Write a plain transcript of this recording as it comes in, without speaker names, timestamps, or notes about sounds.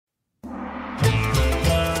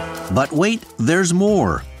But wait, there's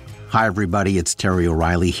more. Hi, everybody. It's Terry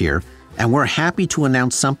O'Reilly here, and we're happy to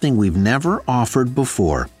announce something we've never offered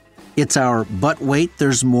before. It's our But Wait,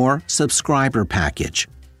 There's More subscriber package.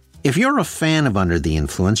 If you're a fan of Under the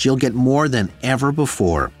Influence, you'll get more than ever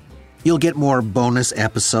before. You'll get more bonus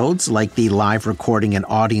episodes like the live recording and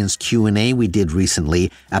audience Q&A we did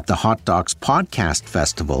recently at the Hot Docs Podcast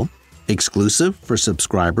Festival, exclusive for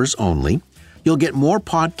subscribers only. You'll get more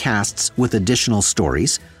podcasts with additional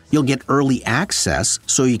stories. You'll get early access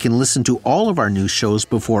so you can listen to all of our new shows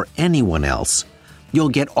before anyone else. You'll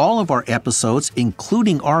get all of our episodes,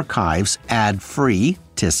 including archives, ad-free.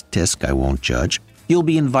 Tisk, tisk, I won't judge. You'll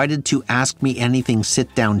be invited to Ask Me Anything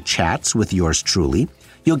sit-down chats with yours truly.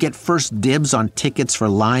 You'll get first dibs on tickets for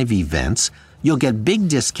live events. You'll get big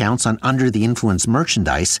discounts on Under the Influence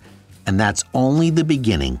merchandise. And that's only the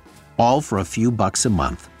beginning, all for a few bucks a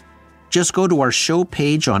month. Just go to our show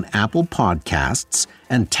page on Apple Podcasts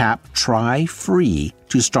and tap Try Free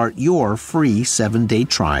to start your free 7-day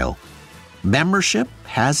trial. Membership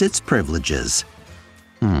has its privileges.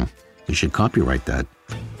 You should copyright that.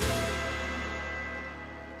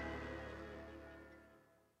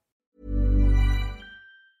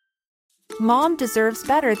 Mom deserves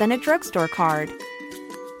better than a drugstore card.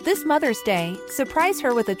 This Mother's Day, surprise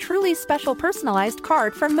her with a truly special personalized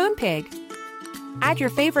card from Moonpig. Add your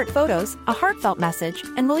favorite photos, a heartfelt message,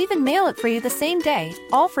 and we'll even mail it for you the same day,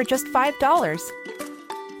 all for just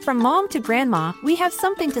 $5. From mom to grandma, we have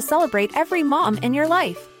something to celebrate every mom in your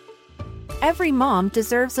life. Every mom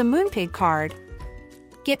deserves a Moonpig card.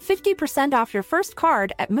 Get 50% off your first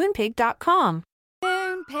card at Moonpig.com.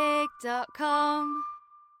 Moonpig.com.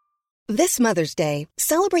 This Mother's Day,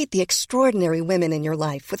 celebrate the extraordinary women in your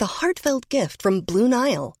life with a heartfelt gift from Blue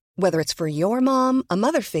Nile. Whether it's for your mom, a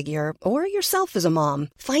mother figure, or yourself as a mom,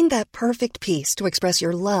 find that perfect piece to express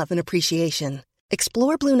your love and appreciation.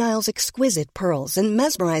 Explore Blue Nile's exquisite pearls and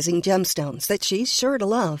mesmerizing gemstones that she's sure to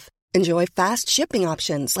love. Enjoy fast shipping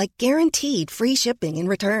options like guaranteed free shipping and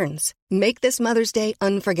returns. Make this Mother's Day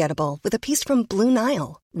unforgettable with a piece from Blue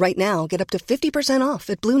Nile. Right now, get up to 50% off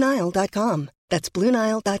at BlueNile.com. That's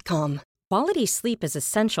BlueNile.com. Quality sleep is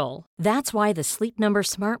essential. That's why the Sleep Number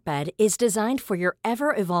Smart Bed is designed for your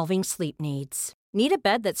ever-evolving sleep needs. Need a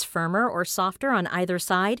bed that's firmer or softer on either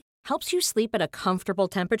side? Helps you sleep at a comfortable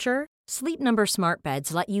temperature? Sleep Number Smart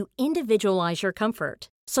Beds let you individualize your comfort,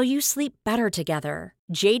 so you sleep better together.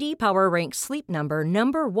 J.D. Power ranks Sleep Number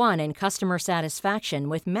number 1 in customer satisfaction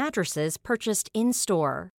with mattresses purchased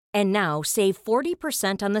in-store. And now, save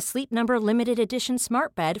 40% on the Sleep Number Limited Edition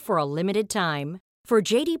Smart Bed for a limited time. For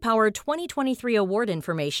J.D. Power 2023 award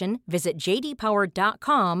information, visit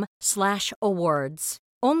jdpower.com/awards.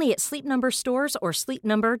 Only at Sleep Number stores or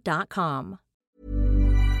sleepnumber.com.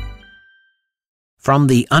 From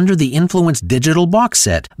the Under the Influence digital box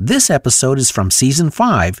set, this episode is from Season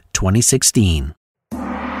 5, 2016. You're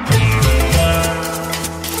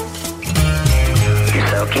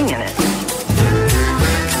soaking in it.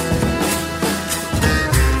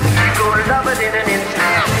 You're gonna love it in an instant.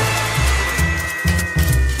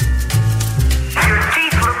 Your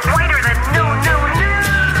teeth look whiter than no.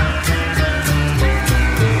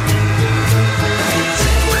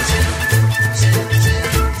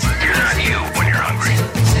 You're not you when you're hungry.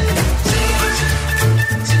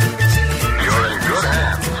 You're in good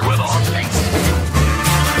hands with Austin.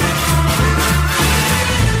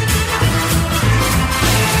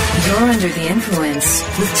 You're Under the Influence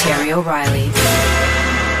with Terry O'Reilly.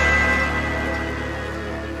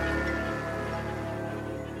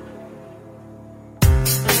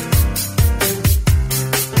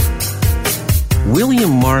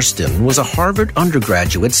 William Marston was a Harvard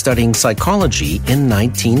undergraduate studying psychology in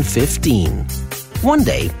 1915. One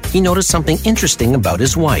day, he noticed something interesting about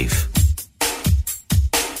his wife.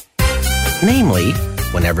 Namely,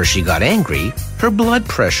 whenever she got angry, her blood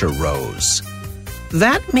pressure rose.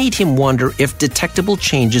 That made him wonder if detectable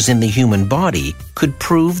changes in the human body could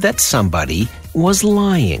prove that somebody was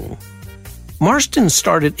lying. Marston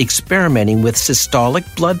started experimenting with systolic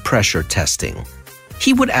blood pressure testing.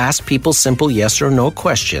 He would ask people simple yes or no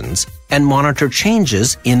questions and monitor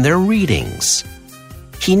changes in their readings.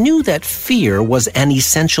 He knew that fear was an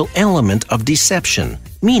essential element of deception,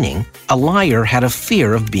 meaning a liar had a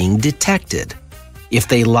fear of being detected. If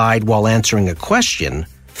they lied while answering a question,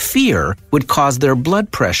 fear would cause their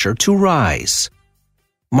blood pressure to rise.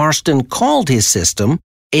 Marston called his system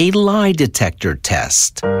a lie detector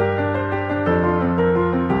test.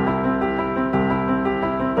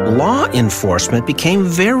 Law enforcement became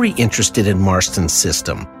very interested in Marston's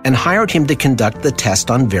system and hired him to conduct the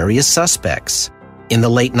test on various suspects. In the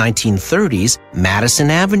late 1930s, Madison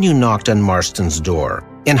Avenue knocked on Marston's door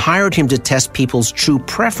and hired him to test people's true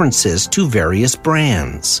preferences to various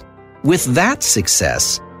brands. With that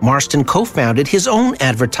success, Marston co-founded his own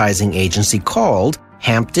advertising agency called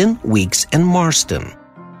Hampton, Weeks & Marston.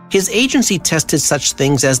 His agency tested such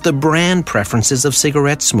things as the brand preferences of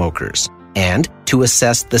cigarette smokers and to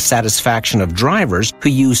assess the satisfaction of drivers who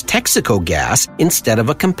used Texaco gas instead of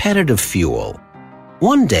a competitive fuel.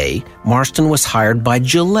 One day, Marston was hired by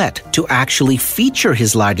Gillette to actually feature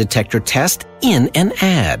his lie detector test in an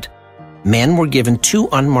ad. Men were given 2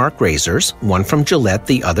 unmarked razors, one from Gillette,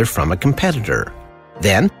 the other from a competitor.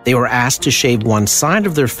 Then, they were asked to shave one side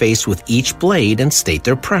of their face with each blade and state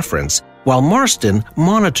their preference, while Marston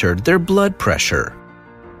monitored their blood pressure.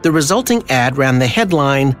 The resulting ad ran the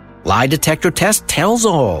headline, "Lie detector test tells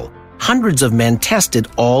all." Hundreds of men tested,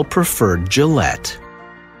 all preferred Gillette.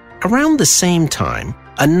 Around the same time,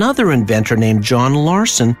 another inventor named John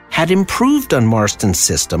Larson had improved on Marston's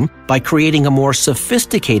system by creating a more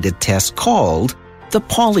sophisticated test called the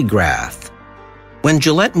polygraph. When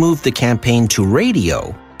Gillette moved the campaign to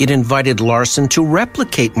radio, it invited Larson to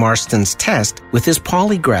replicate Marston's test with his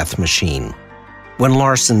polygraph machine. When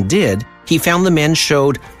Larson did, he found the men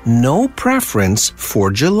showed no preference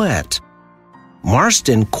for Gillette.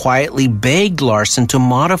 Marston quietly begged Larson to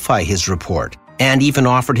modify his report and even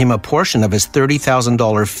offered him a portion of his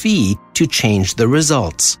 $30,000 fee to change the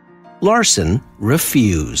results. Larson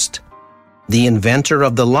refused. The inventor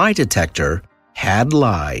of the lie detector had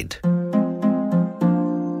lied.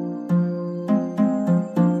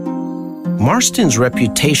 Marston's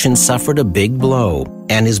reputation suffered a big blow,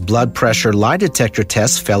 and his blood pressure lie detector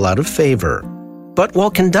tests fell out of favor. But while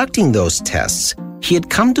conducting those tests, he had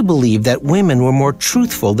come to believe that women were more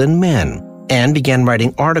truthful than men, and began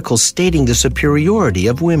writing articles stating the superiority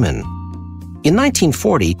of women. In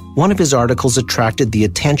 1940, one of his articles attracted the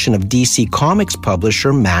attention of DC Comics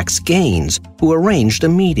publisher Max Gaines, who arranged a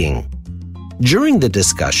meeting. During the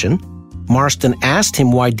discussion, Marston asked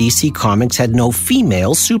him why DC Comics had no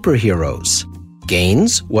female superheroes.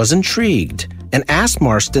 Gaines was intrigued and asked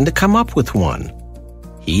Marston to come up with one.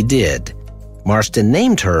 He did. Marston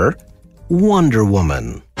named her Wonder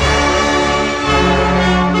Woman.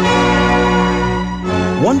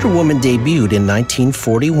 Wonder Woman debuted in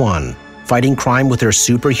 1941, fighting crime with her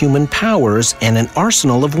superhuman powers and an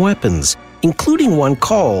arsenal of weapons, including one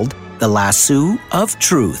called the Lasso of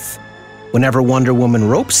Truth. Whenever Wonder Woman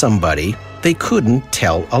roped somebody, they couldn't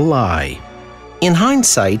tell a lie. In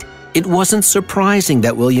hindsight, it wasn't surprising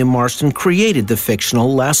that William Marston created the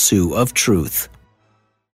fictional Lasso of Truth.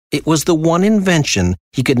 It was the one invention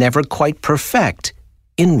he could never quite perfect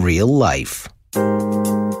in real life.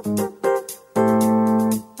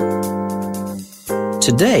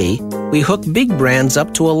 Today, we hook big brands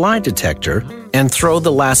up to a lie detector and throw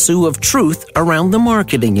the lasso of truth around the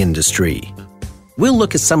marketing industry. We'll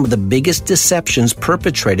look at some of the biggest deceptions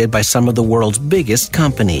perpetrated by some of the world's biggest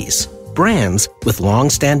companies, brands with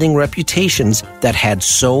long-standing reputations that had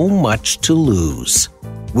so much to lose.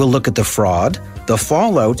 We'll look at the fraud, the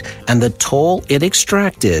fallout, and the toll it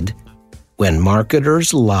extracted when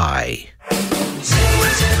marketers lie.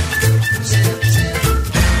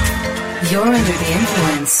 You're under the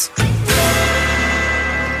influence.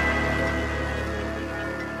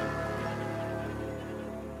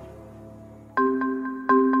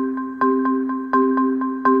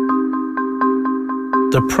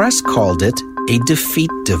 The press called it a defeat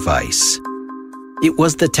device. It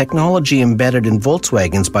was the technology embedded in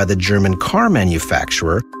Volkswagens by the German car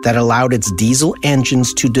manufacturer that allowed its diesel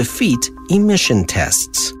engines to defeat emission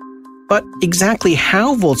tests. But exactly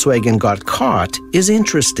how Volkswagen got caught is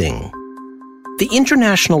interesting. The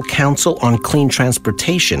International Council on Clean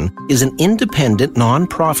Transportation is an independent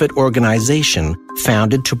non-profit organization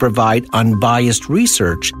founded to provide unbiased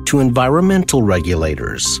research to environmental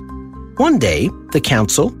regulators. One day, the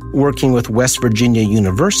council, working with West Virginia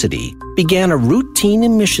University, began a routine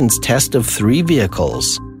emissions test of 3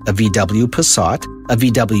 vehicles, a VW Passat, a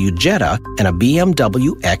VW Jetta, and a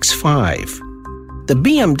BMW X5. The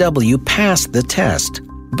BMW passed the test,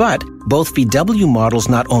 but both VW models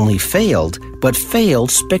not only failed, but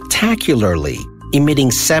failed spectacularly,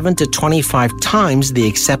 emitting 7 to 25 times the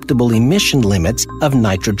acceptable emission limits of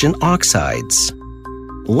nitrogen oxides.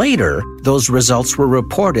 Later, those results were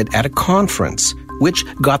reported at a conference, which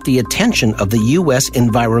got the attention of the U.S.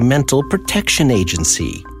 Environmental Protection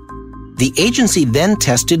Agency. The agency then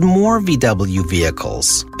tested more VW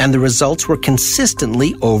vehicles, and the results were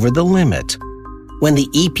consistently over the limit. When the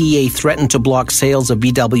EPA threatened to block sales of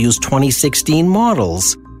VW's 2016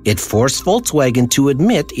 models, it forced Volkswagen to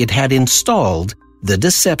admit it had installed the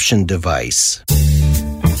deception device.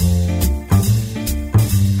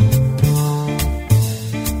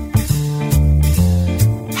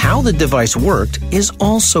 How the device worked is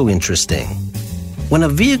also interesting. When a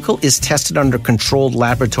vehicle is tested under controlled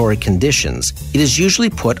laboratory conditions, it is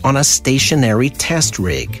usually put on a stationary test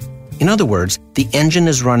rig. In other words, the engine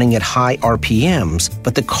is running at high RPMs,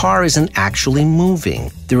 but the car isn't actually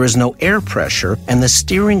moving. There is no air pressure, and the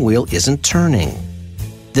steering wheel isn't turning.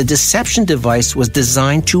 The deception device was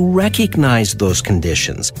designed to recognize those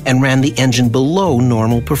conditions and ran the engine below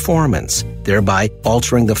normal performance, thereby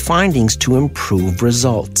altering the findings to improve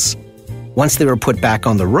results. Once they were put back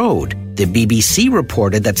on the road, the BBC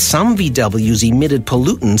reported that some VWs emitted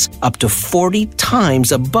pollutants up to 40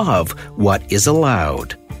 times above what is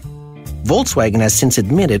allowed. Volkswagen has since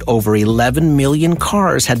admitted over 11 million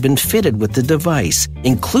cars had been fitted with the device,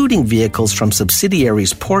 including vehicles from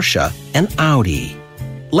subsidiaries Porsche and Audi.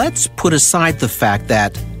 Let's put aside the fact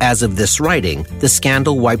that, as of this writing, the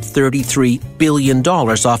scandal wiped $33 billion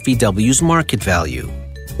off VW's market value,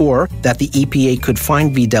 or that the EPA could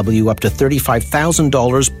fine VW up to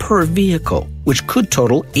 $35,000 per vehicle, which could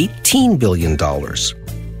total $18 billion.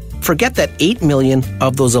 Forget that 8 million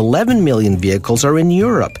of those 11 million vehicles are in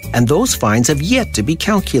Europe, and those fines have yet to be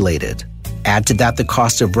calculated. Add to that the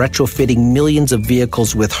cost of retrofitting millions of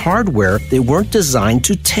vehicles with hardware they weren't designed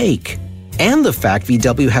to take, and the fact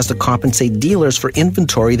VW has to compensate dealers for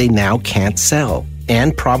inventory they now can't sell,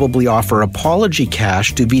 and probably offer apology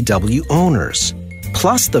cash to VW owners.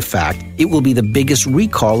 Plus the fact it will be the biggest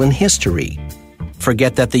recall in history.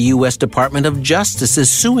 Forget that the U.S. Department of Justice is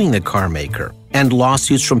suing the car maker, and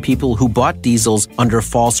lawsuits from people who bought diesels under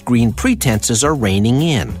false green pretenses are reining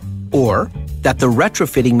in. Or that the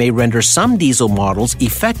retrofitting may render some diesel models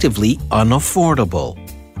effectively unaffordable.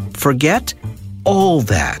 Forget all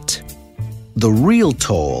that. The real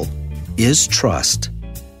toll is trust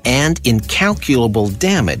and incalculable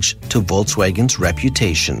damage to Volkswagen's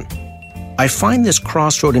reputation. I find this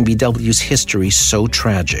crossroad in VW's history so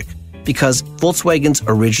tragic because Volkswagen's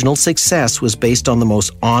original success was based on the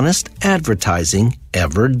most honest advertising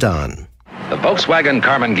ever done. The Volkswagen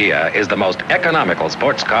Karmann Ghia is the most economical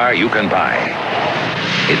sports car you can buy.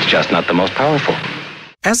 It's just not the most powerful.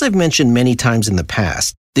 As I've mentioned many times in the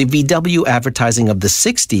past, the VW advertising of the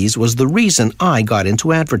 60s was the reason I got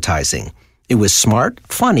into advertising. It was smart,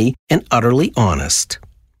 funny, and utterly honest.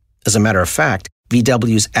 As a matter of fact,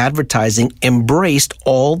 VW's advertising embraced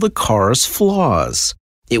all the car's flaws.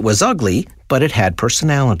 It was ugly, but it had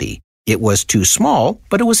personality. It was too small,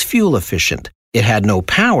 but it was fuel efficient. It had no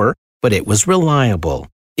power, but it was reliable.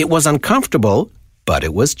 It was uncomfortable, but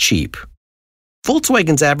it was cheap.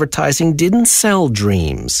 Volkswagen's advertising didn't sell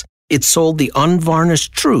dreams. It sold the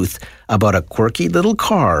unvarnished truth about a quirky little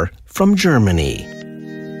car from Germany.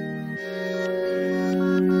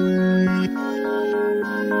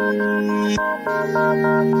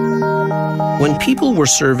 When people were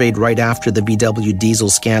surveyed right after the VW diesel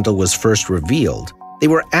scandal was first revealed, they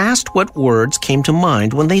were asked what words came to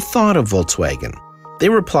mind when they thought of Volkswagen. They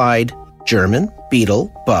replied, German, Beetle,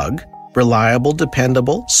 Bug, reliable,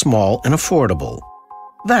 dependable, small, and affordable.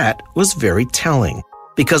 That was very telling,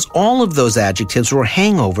 because all of those adjectives were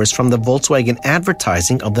hangovers from the Volkswagen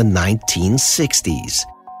advertising of the 1960s.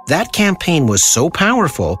 That campaign was so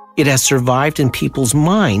powerful, it has survived in people's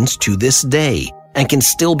minds to this day and can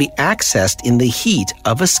still be accessed in the heat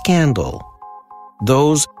of a scandal.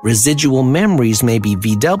 Those residual memories may be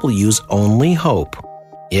VW's only hope.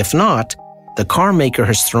 If not, the car maker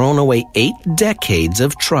has thrown away 8 decades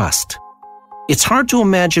of trust. It's hard to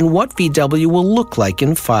imagine what VW will look like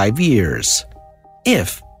in 5 years,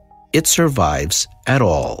 if it survives at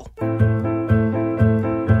all.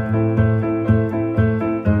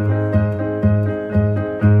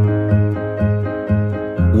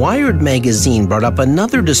 Wired magazine brought up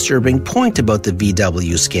another disturbing point about the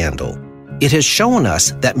VW scandal. It has shown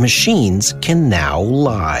us that machines can now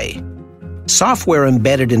lie. Software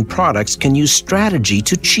embedded in products can use strategy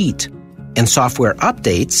to cheat. And software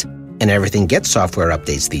updates, and everything gets software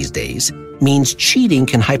updates these days, means cheating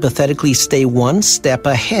can hypothetically stay one step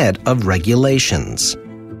ahead of regulations.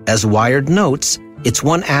 As Wired notes, it's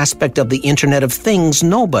one aspect of the Internet of Things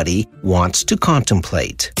nobody wants to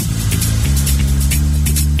contemplate.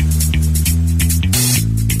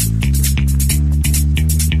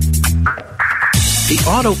 The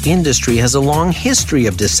auto industry has a long history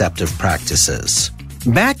of deceptive practices.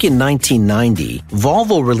 Back in 1990,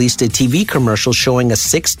 Volvo released a TV commercial showing a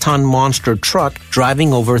 6-ton monster truck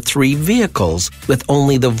driving over 3 vehicles, with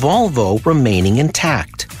only the Volvo remaining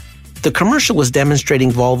intact. The commercial was demonstrating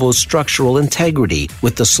Volvo's structural integrity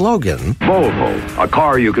with the slogan, Volvo, a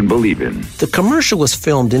car you can believe in. The commercial was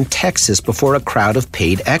filmed in Texas before a crowd of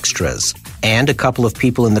paid extras, and a couple of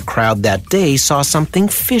people in the crowd that day saw something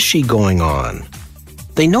fishy going on.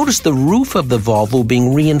 they noticed the roof of the Volvo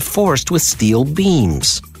being reinforced with steel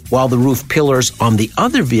beams, while the roof pillars on the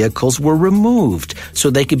other vehicles were removed so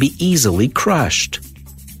they could be easily crushed.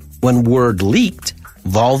 When word leaked,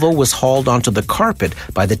 Volvo was hauled onto the carpet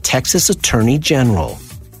by the Texas Attorney General.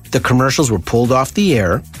 The commercials were pulled off the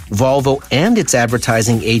air. Volvo and its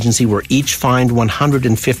advertising agency were each fined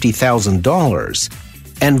 $150,000.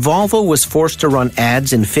 And Volvo was forced to run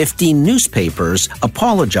ads in 15 newspapers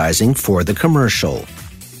apologizing for the commercial.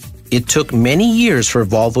 It took many years for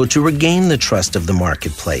Volvo to regain the trust of the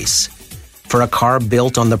marketplace. For a car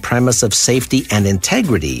built on the premise of safety and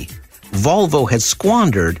integrity, Volvo had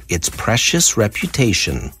squandered its precious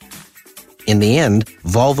reputation. In the end,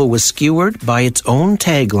 Volvo was skewered by its own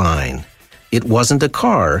tagline. It wasn't a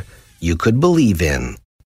car you could believe in.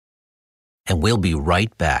 And we'll be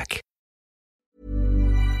right back.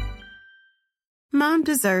 Mom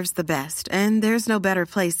deserves the best, and there's no better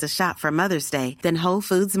place to shop for Mother's Day than Whole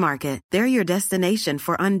Foods Market. They're your destination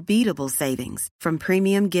for unbeatable savings, from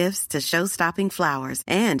premium gifts to show-stopping flowers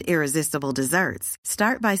and irresistible desserts.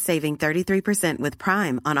 Start by saving 33% with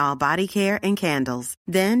Prime on all body care and candles.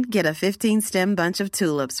 Then get a 15-stem bunch of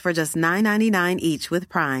tulips for just $9.99 each with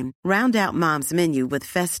Prime. Round out Mom's menu with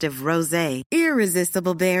festive rosé,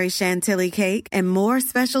 irresistible berry chantilly cake, and more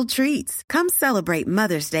special treats. Come celebrate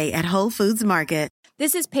Mother's Day at Whole Foods Market.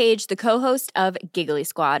 This is Paige, the co-host of Giggly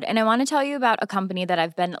Squad, and I want to tell you about a company that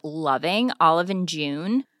I've been loving, Olive &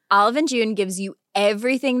 June. Olive & June gives you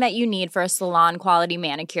everything that you need for a salon-quality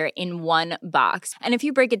manicure in one box. And if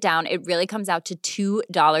you break it down, it really comes out to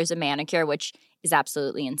 $2 a manicure, which is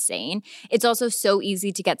absolutely insane. It's also so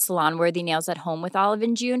easy to get salon-worthy nails at home with Olive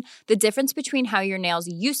 & June. The difference between how your nails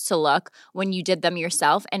used to look when you did them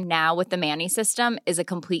yourself and now with the Mani system is a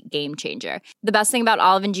complete game changer. The best thing about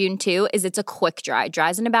Olive & June, too, is it's a quick dry.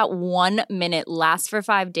 Dries in about 1 minute, lasts for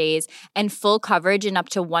 5 days, and full coverage in up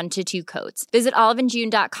to 1 to 2 coats. Visit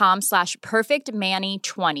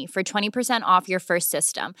oliveandjune.com/perfectmani20 for 20% off your first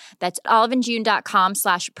system. That's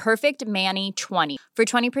oliveandjune.com/perfectmani20 for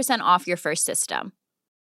 20% off your first system.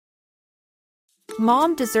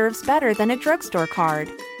 Mom deserves better than a drugstore card.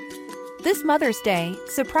 This Mother's Day,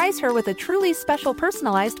 surprise her with a truly special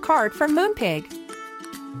personalized card from Moonpig.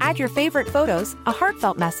 Add your favorite photos, a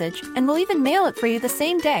heartfelt message, and we'll even mail it for you the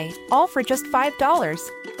same day, all for just $5.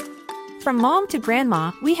 From mom to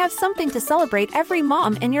grandma, we have something to celebrate every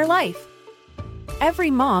mom in your life. Every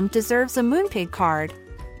mom deserves a Moonpig card.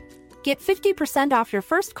 Get 50% off your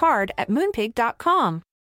first card at Moonpig.com.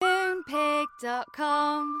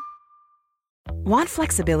 Moonpig.com. Want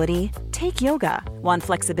flexibility? Take yoga. Want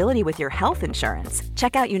flexibility with your health insurance?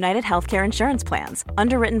 Check out United Healthcare Insurance Plans.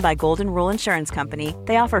 Underwritten by Golden Rule Insurance Company,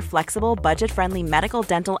 they offer flexible, budget-friendly medical,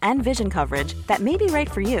 dental, and vision coverage that may be right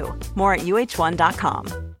for you. More at UH1.com.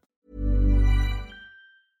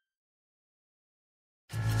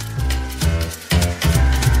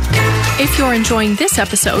 If you're enjoying this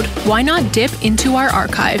episode, why not dip into our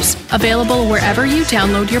archives, available wherever you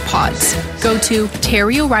download your pods. Go to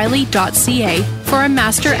terryoreilly.ca for a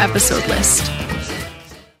master episode list.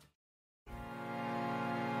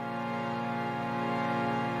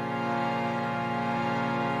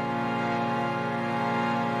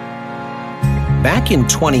 Back in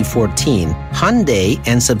 2014, Hyundai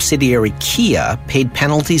and subsidiary Kia paid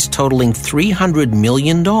penalties totaling $300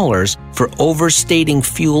 million for overstating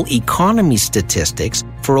fuel economy statistics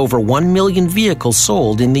for over 1 million vehicles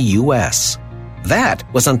sold in the U.S. That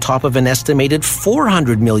was on top of an estimated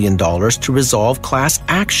 $400 million to resolve class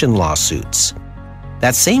action lawsuits.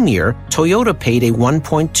 That same year, Toyota paid a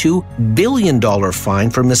 $1.2 billion fine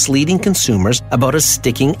for misleading consumers about a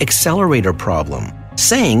sticking accelerator problem,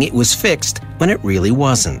 saying it was fixed when it really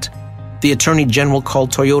wasn't. The Attorney General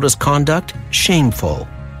called Toyota's conduct shameful.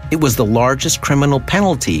 It was the largest criminal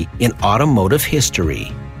penalty in automotive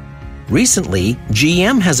history. Recently,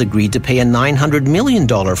 GM has agreed to pay a $900 million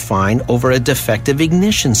fine over a defective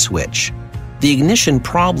ignition switch. The ignition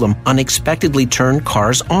problem unexpectedly turned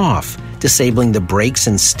cars off, disabling the brakes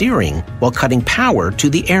and steering while cutting power to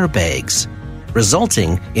the airbags,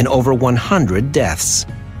 resulting in over 100 deaths.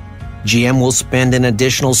 GM will spend an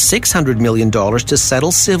additional $600 million to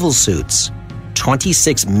settle civil suits.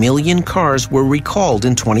 26 million cars were recalled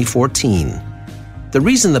in 2014. The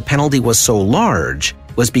reason the penalty was so large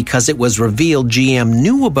was because it was revealed GM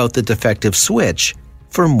knew about the defective switch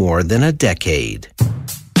for more than a decade.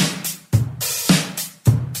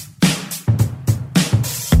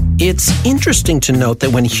 It's interesting to note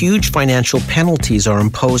that when huge financial penalties are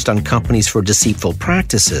imposed on companies for deceitful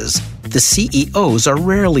practices, the CEOs are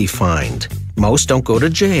rarely fined. Most don't go to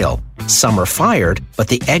jail. Some are fired, but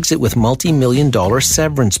they exit with multi-million-dollar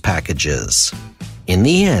severance packages. In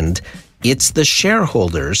the end, it's the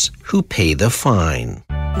shareholders who pay the fine.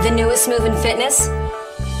 The newest move in fitness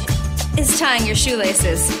is tying your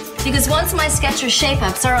shoelaces. Because once my Skechers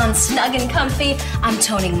Shape-Ups are on snug and comfy, I'm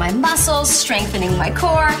toning my muscles, strengthening my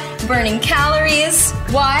core, burning calories.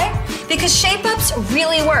 Why? Because Shape-Ups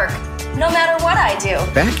really work, no matter what I do.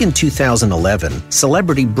 Back in 2011,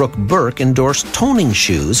 celebrity Brooke Burke endorsed toning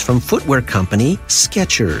shoes from footwear company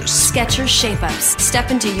Skechers. Skechers Shape-Ups. Step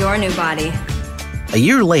into your new body. A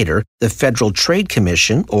year later, the Federal Trade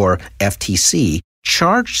Commission, or FTC,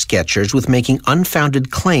 charged Skechers with making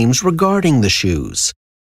unfounded claims regarding the shoes.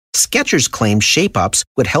 Skechers claimed Shape-Ups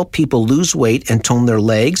would help people lose weight and tone their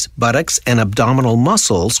legs, buttocks, and abdominal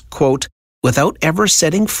muscles, quote, without ever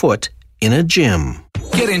setting foot in a gym.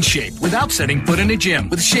 Get in shape without setting foot in a gym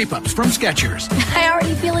with Shape-Ups from Skechers. I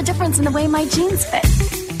already feel a difference in the way my jeans fit.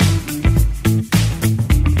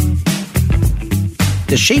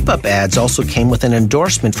 The Shape-Up ads also came with an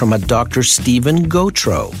endorsement from a Dr. Stephen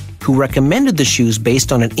Gautreaux, who recommended the shoes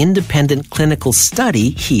based on an independent clinical study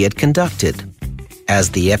he had conducted. As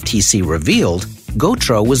the FTC revealed,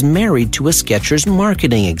 Gautreaux was married to a Skechers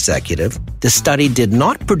marketing executive. The study did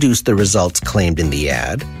not produce the results claimed in the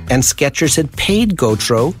ad, and Skechers had paid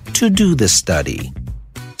Gautreaux to do the study.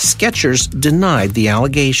 Skechers denied the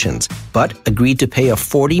allegations, but agreed to pay a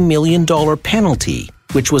 $40 million penalty,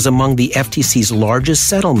 which was among the FTC's largest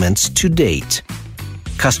settlements to date.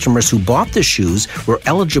 Customers who bought the shoes were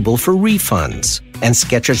eligible for refunds, and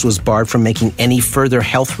Skechers was barred from making any further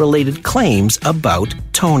health-related claims about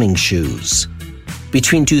toning shoes.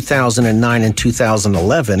 Between 2009 and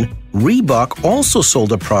 2011, Reebok also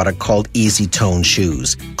sold a product called Easy Tone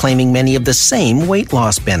Shoes, claiming many of the same weight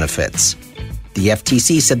loss benefits. The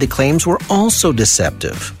FTC said the claims were also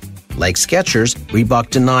deceptive. Like Skechers,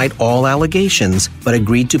 Reebok denied all allegations, but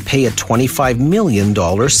agreed to pay a $25 million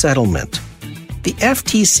settlement. The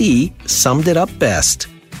FTC summed it up best.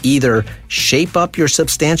 Either shape up your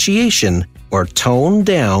substantiation or tone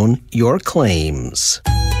down your claims.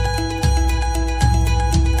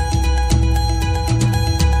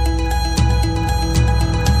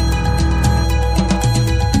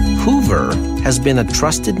 Hoover has been a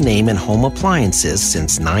trusted name in home appliances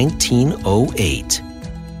since 1908.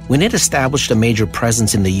 When it established a major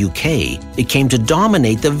presence in the UK, it came to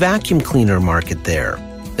dominate the vacuum cleaner market there.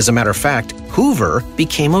 As a matter of fact, Hoover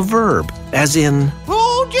became a verb, as in,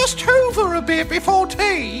 oh, just hoover a bit before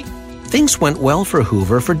tea. Things went well for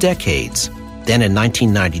Hoover for decades. Then in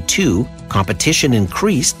 1992, competition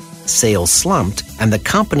increased, sales slumped, and the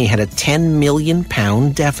company had a £10 million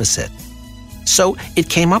deficit. So it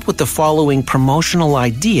came up with the following promotional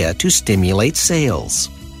idea to stimulate sales.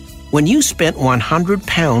 When you spent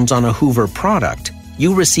 £100 on a Hoover product,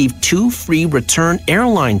 you received 2 free return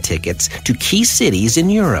airline tickets to key cities in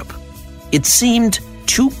Europe. It seemed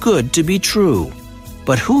too good to be true,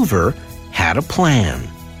 but Hoover had a plan.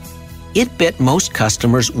 It bet most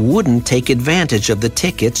customers wouldn't take advantage of the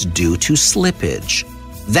tickets due to slippage.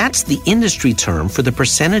 That's the industry term for the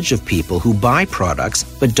percentage of people who buy products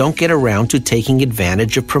but don't get around to taking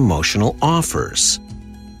advantage of promotional offers.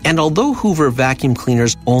 And although Hoover vacuum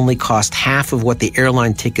cleaners only cost half of what the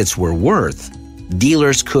airline tickets were worth,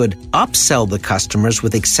 dealers could upsell the customers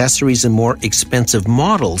with accessories and more expensive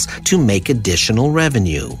models to make additional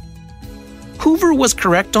revenue. Hoover was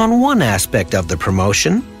correct on one aspect of the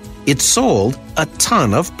promotion. It sold a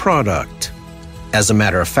ton of product. As a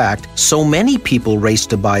matter of fact, so many people raced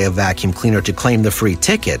to buy a vacuum cleaner to claim the free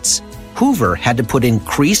tickets, Hoover had to put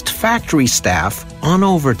increased factory staff on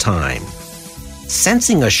overtime.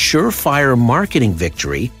 Sensing a surefire marketing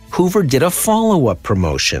victory, Hoover did a follow-up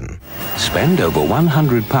promotion. Spend over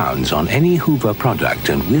 £100 on any Hoover product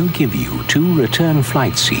and we'll give you 2 return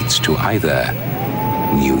flight seats to either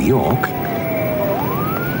New York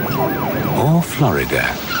or Florida.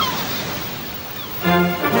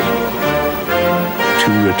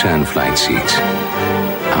 2 return flight seats.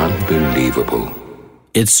 Unbelievable.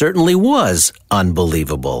 It certainly was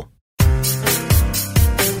unbelievable.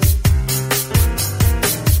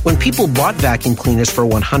 When people bought vacuum cleaners for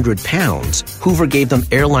 £100, Hoover gave them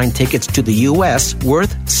airline tickets to the U.S.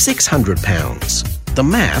 worth £600. The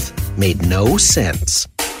math made no sense.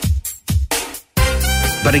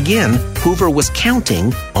 But again, Hoover was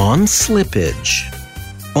counting on slippage.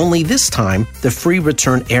 Only this time, the free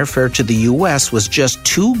return airfare to the U.S. was just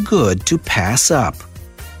too good to pass up.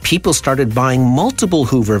 People started buying multiple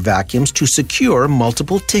Hoover vacuums to secure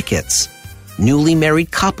multiple tickets. Newly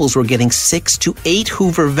married couples were getting 6 to 8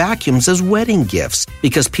 Hoover vacuums as wedding gifts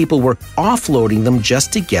because people were offloading them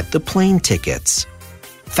just to get the plane tickets.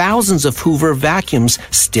 thousands of Hoover vacuums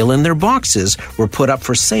still in their boxes were put up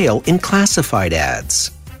for sale in classified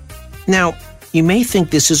ads. Now, you may think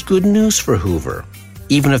this is good news for Hoover.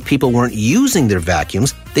 Even if people weren't using their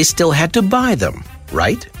vacuums, they still had to buy them,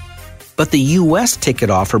 right? But the U.S. ticket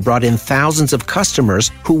offer brought in thousands of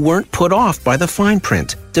customers who weren't put off by the fine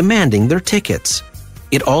print, demanding their tickets.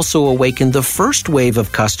 It also awakened the first wave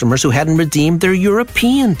of customers who hadn't redeemed their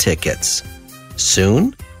European tickets.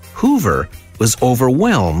 Soon, Hoover was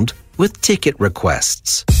overwhelmed with ticket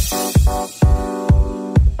requests.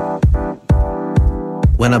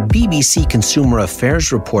 When a BBC Consumer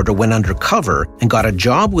Affairs reporter went undercover and got a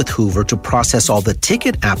job with Hoover to process all the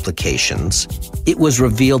ticket applications, it was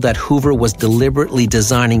revealed that Hoover was deliberately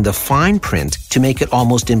designing the fine print to make it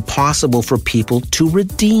almost impossible for people to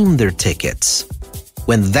redeem their tickets.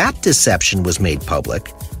 When that deception was made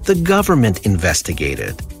public, the government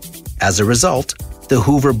investigated. As a result, the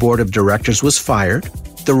Hoover Board of Directors was fired,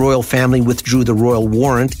 the royal family withdrew the royal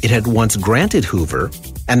warrant it had once granted Hoover,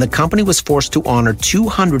 and the company was forced to honor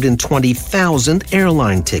 220,000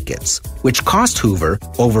 airline tickets, which cost Hoover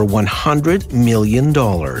over $100 million.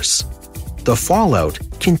 The fallout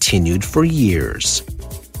continued for years.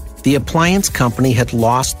 The appliance company had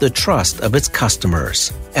lost the trust of its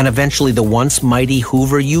customers, and eventually the once mighty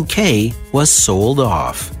Hoover UK was sold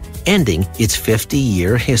off, ending its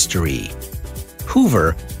 50-year history.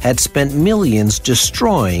 Hoover had spent millions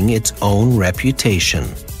destroying its own reputation.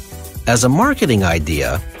 As a marketing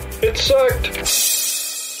idea, it sucked.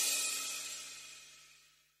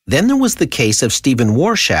 Then there was the case of Stephen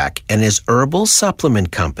Warshak and his herbal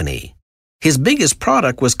supplement company. His biggest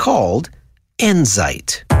product was called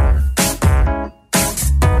Enzyte.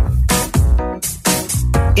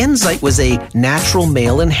 Enzyte was a natural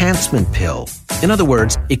male enhancement pill. In other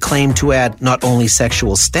words, it claimed to add not only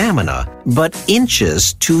sexual stamina, but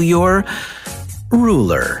inches to your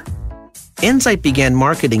ruler. Enzyte began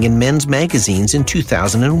marketing in men's magazines in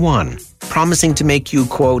 2001, promising to make you,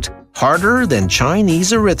 quote, harder than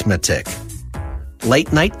Chinese arithmetic.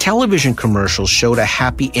 Late-night television commercials showed a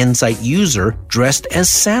happy Enzyte user dressed as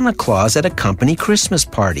Santa Claus at a company Christmas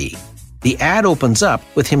party. The ad opens up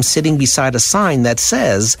with him sitting beside a sign that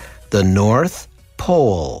says, The North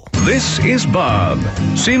Pole. This is Bob.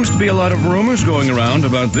 Seems to be a lot of rumors going around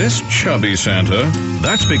about this chubby Santa.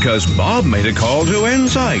 That's because Bob made a call to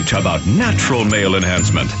Enzyte about natural male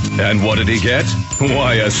enhancement. And what did he get?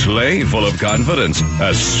 Why, a sleigh full of confidence,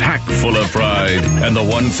 a sack full of pride, and the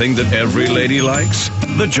one thing that every lady likes,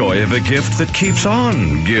 the joy of a gift that keeps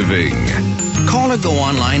on giving. Call or go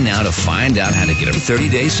online now to find out how to get a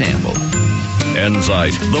 30-day sample.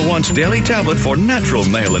 Enzyte, the once daily tablet for natural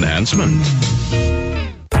male enhancement.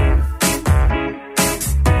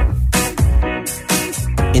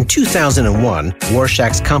 In 2001,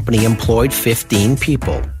 Warshak's company employed 15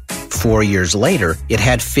 people. 4 years later, it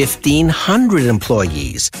had 1,500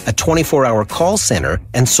 employees, a 24-hour call center,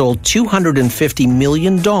 and sold $250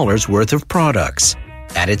 million worth of products.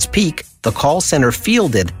 At its peak, the call center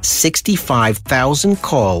fielded 65,000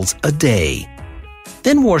 calls a day.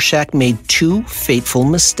 Then Warshak made two fateful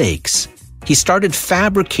mistakes. He started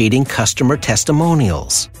fabricating customer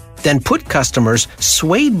testimonials, then put customers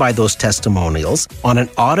swayed by those testimonials on an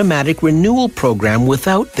automatic renewal program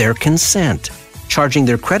without their consent, charging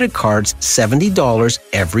their credit cards $70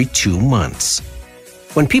 every 2 months.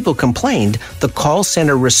 When people complained, the call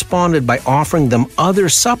center responded by offering them other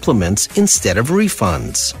supplements instead of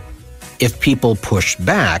refunds. If people pushed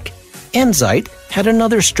back, Enzyte had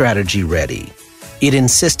another strategy ready. It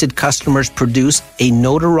insisted customers produce a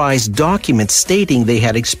notarized document stating they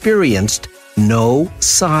had experienced no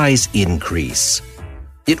size increase.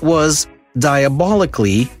 It was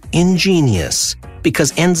diabolically ingenious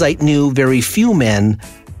because Enzyte knew very few men,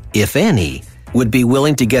 if any, would be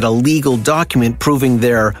willing to get a legal document proving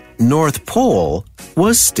their North Pole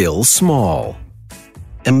was still small.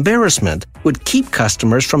 Embarrassment would keep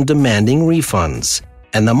customers from demanding refunds,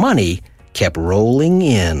 and the money kept rolling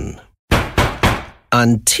in.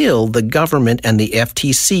 Until the government and the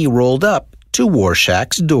FTC rolled up to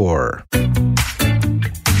Warshak's door.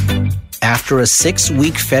 After a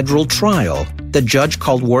 6-week federal trial, the judge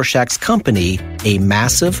called Warshak's company a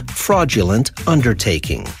massive, fraudulent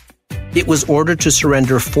undertaking. It was ordered to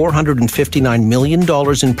surrender $459 million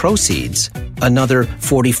in proceeds, another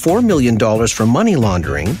 $44 million for money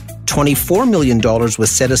laundering, $24 million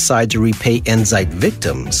was set aside to repay Enzyte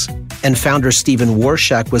victims, and founder Stephen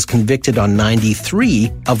Warshak was convicted on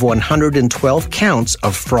 93 of 112 counts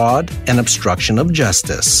of fraud and obstruction of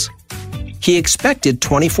justice. He expected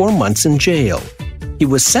 24 months in jail. He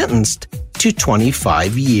was sentenced to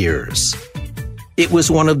 25 years. It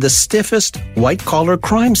was one of the stiffest white-collar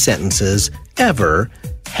crime sentences ever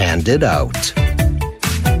handed out.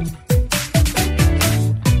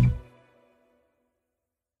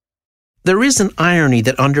 There is an irony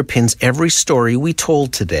that underpins every story we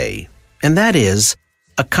told today, and that is,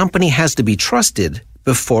 a company has to be trusted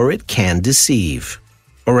before it can deceive,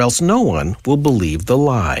 or else no one will believe the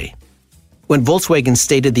lie. When Volkswagen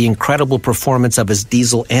stated the incredible performance of its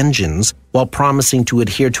diesel engines while promising to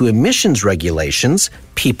adhere to emissions regulations,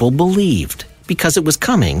 people believed because it was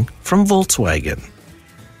coming from Volkswagen.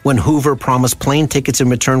 When Hoover promised plane tickets in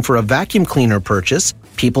return for a vacuum cleaner purchase,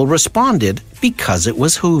 people responded because it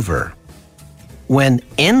was Hoover. When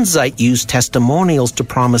Enzyte used testimonials to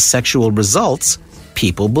promise sexual results,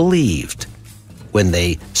 people believed. When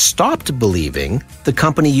they stopped believing, the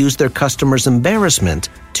company used their customers' embarrassment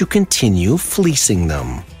to continue fleecing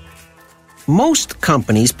them. Most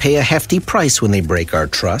companies pay a hefty price when they break our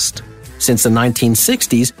trust. Since the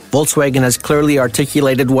 1960s, Volkswagen has clearly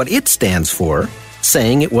articulated what it stands for,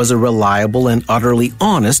 saying it was a reliable and utterly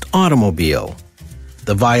honest automobile.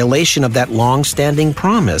 The violation of that long-standing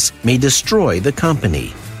promise may destroy the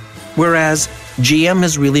company. Whereas GM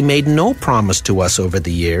has really made no promise to us over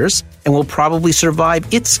the years and will probably survive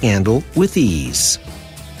its scandal with ease.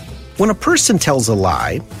 When a person tells a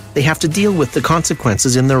lie, they have to deal with the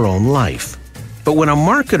consequences in their own life. But when a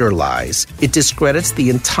marketer lies, it discredits the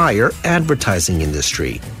entire advertising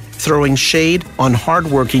industry, throwing shade on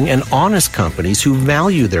hardworking and honest companies who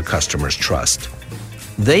value their customers' trust.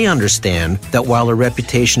 They understand that while a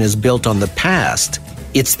reputation is built on the past,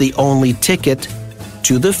 it's the only ticket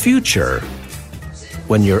to the future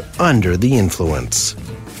when you're under the influence.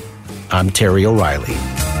 I'm Terry O'Reilly.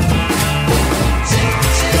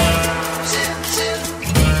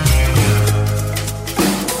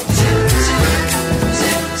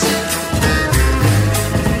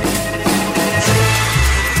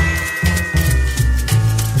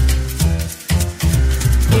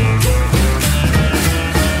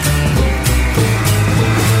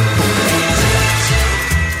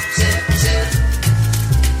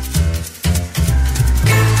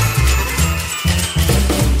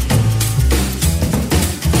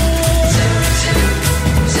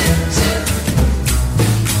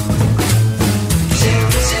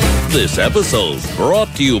 This episode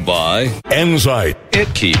brought to you by Enzyte.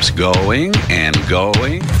 It keeps going and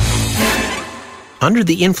going. Under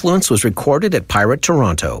the Influence was recorded at Pirate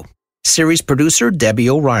Toronto. Series producer Debbie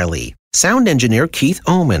O'Reilly. Sound engineer Keith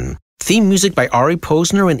Oman. Theme music by Ari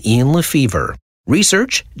Posner and Ian Lefevre.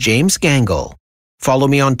 Research James Gangle. Follow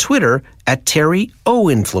me on Twitter at Terry O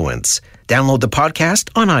Influence. Download the podcast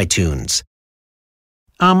on iTunes.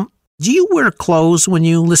 Do you wear clothes when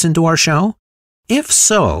you listen to our show? If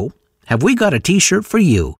so, have we got a t-shirt for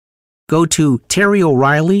you? Go to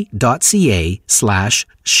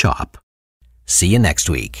terryoreilly.ca/shop. See you next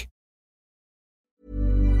week.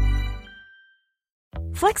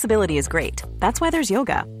 Flexibility is great. That's why there's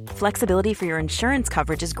yoga. Flexibility for your insurance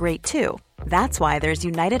coverage is great too. That's why there's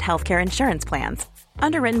United Healthcare Insurance Plans.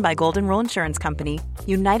 Underwritten by Golden Rule Insurance Company,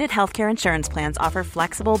 United Healthcare Insurance Plans offer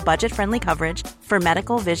flexible, budget-friendly coverage for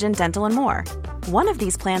medical, vision, dental, and more. One of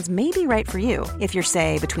these plans may be right for you if you're,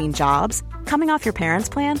 say, between jobs, coming off your parents'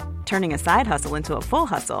 plan, turning a side hustle into a full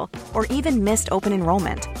hustle, or even missed open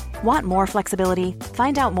enrollment. Want more flexibility?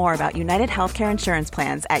 Find out more about United Healthcare Insurance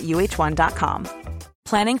Plans at uh1.com.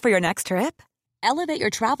 Planning for your next trip? Elevate your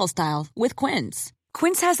travel style with Quince.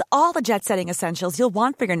 Quince has all the jet-setting essentials you'll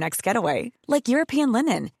want for your next getaway, like European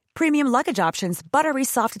linen, premium luggage options, buttery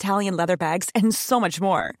soft Italian leather bags, and so much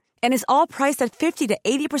more. And is all priced at 50 to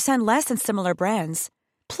 80% less than similar brands.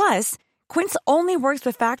 Plus, Quince only works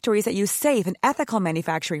with factories that use safe and ethical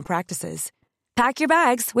manufacturing practices. Pack your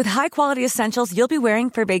bags with high-quality essentials you'll be wearing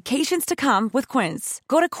for vacations to come with Quince.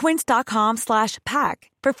 Go to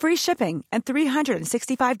quince.com/pack for free shipping and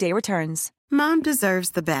 365-day returns. Mom deserves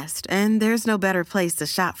the best, and there's no better place to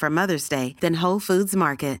shop for Mother's Day than Whole Foods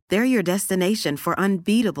Market. They're your destination for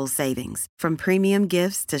unbeatable savings, from premium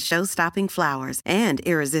gifts to show-stopping flowers and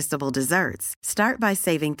irresistible desserts. Start by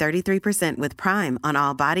saving 33% with Prime on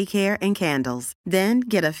all body care and candles. Then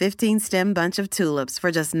get a 15-stem bunch of tulips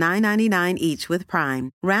for just $9.99 each with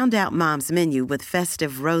Prime. Round out Mom's menu with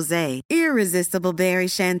festive rosé, irresistible berry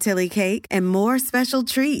chantilly cake, and more special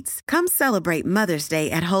treats. Come celebrate Mother's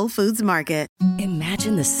Day at Whole Foods Market.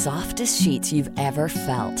 Imagine the softest sheets you've ever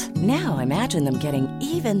felt. Now imagine them getting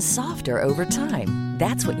even softer over time.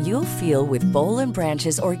 That's what you'll feel with Boll &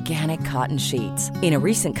 Branch's organic cotton sheets. In a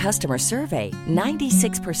recent customer survey,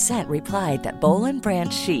 96% replied that Boll &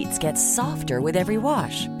 Branch sheets get softer with every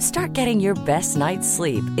wash. Start getting your best night's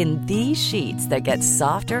sleep in these sheets that get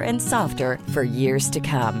softer and softer for years to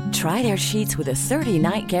come. Try their sheets with a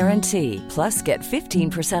 30-night guarantee. Plus, get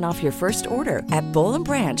 15% off your first order at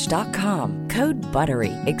bollandbranch.com. Code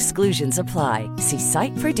BUTTERY. Exclusions apply. See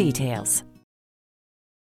site for details.